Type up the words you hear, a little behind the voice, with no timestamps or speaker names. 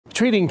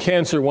Treating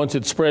cancer once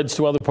it spreads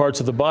to other parts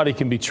of the body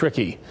can be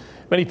tricky.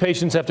 Many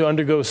patients have to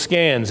undergo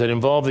scans that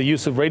involve the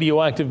use of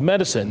radioactive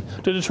medicine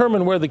to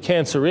determine where the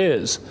cancer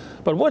is.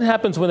 But what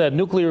happens when that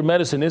nuclear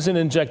medicine isn't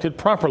injected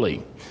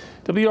properly?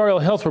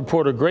 WRAL health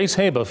reporter Grace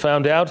Haba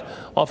found out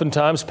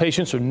oftentimes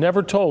patients are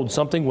never told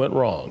something went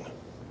wrong.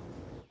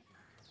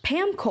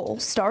 Pam Cole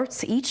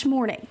starts each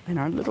morning. And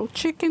our little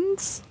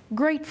chickens.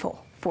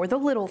 Grateful for the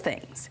little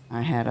things. I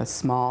had a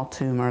small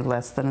tumor,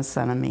 less than a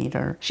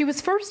centimeter. She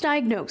was first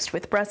diagnosed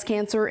with breast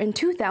cancer in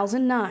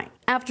 2009.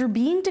 After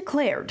being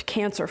declared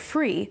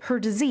cancer-free, her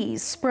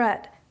disease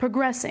spread,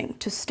 progressing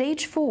to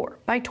stage 4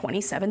 by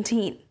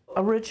 2017.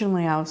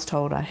 Originally, I was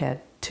told I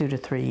had 2 to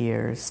 3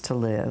 years to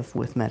live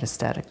with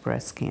metastatic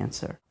breast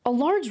cancer. A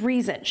large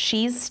reason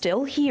she's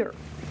still here.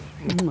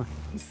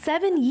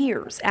 7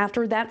 years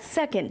after that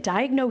second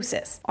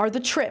diagnosis are the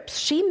trips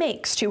she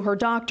makes to her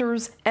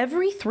doctors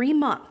every 3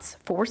 months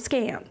for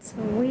scans.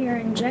 We are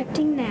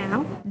injecting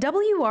now.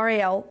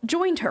 WRAL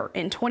joined her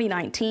in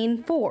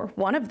 2019 for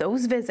one of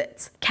those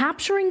visits,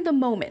 capturing the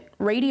moment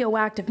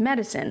radioactive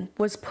medicine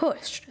was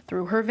pushed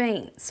through her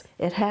veins.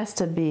 It has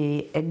to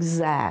be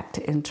exact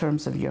in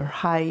terms of your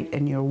height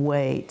and your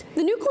weight.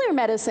 The nuclear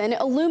medicine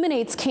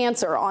illuminates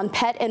cancer on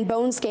PET and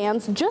bone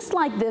scans just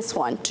like this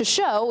one to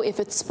show if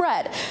it's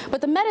spread. But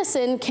the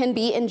medicine can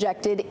be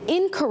injected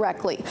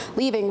incorrectly,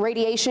 leaving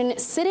radiation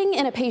sitting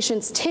in a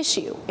patient's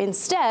tissue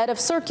instead of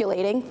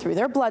circulating through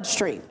their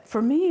bloodstream.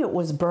 For me, it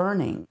was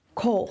burning.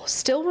 Cole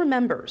still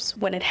remembers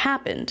when it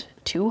happened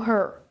to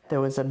her.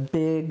 There was a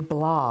big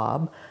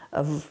blob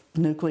of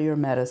nuclear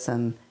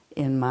medicine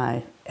in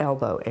my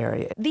elbow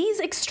area. These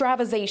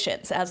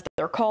extravasations, as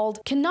they're called,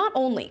 can not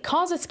only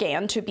cause a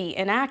scan to be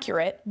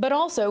inaccurate, but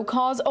also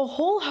cause a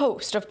whole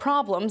host of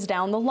problems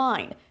down the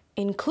line,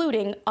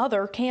 including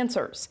other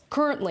cancers.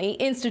 Currently,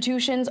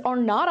 institutions are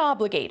not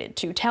obligated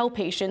to tell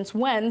patients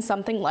when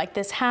something like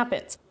this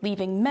happens,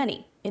 leaving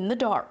many in the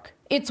dark.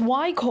 It's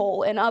why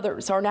Cole and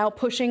others are now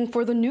pushing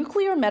for the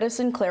Nuclear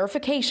Medicine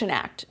Clarification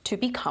Act to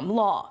become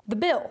law. The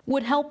bill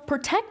would help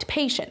protect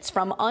patients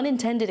from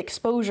unintended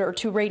exposure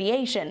to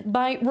radiation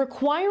by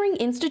requiring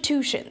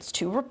institutions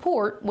to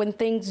report when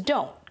things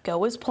don't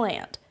go as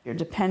planned. You're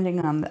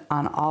depending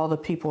on all the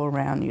people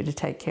around you to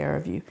take care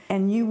of you,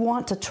 and you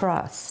want to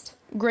trust.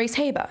 Grace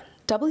Haba,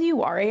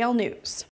 WRAL News.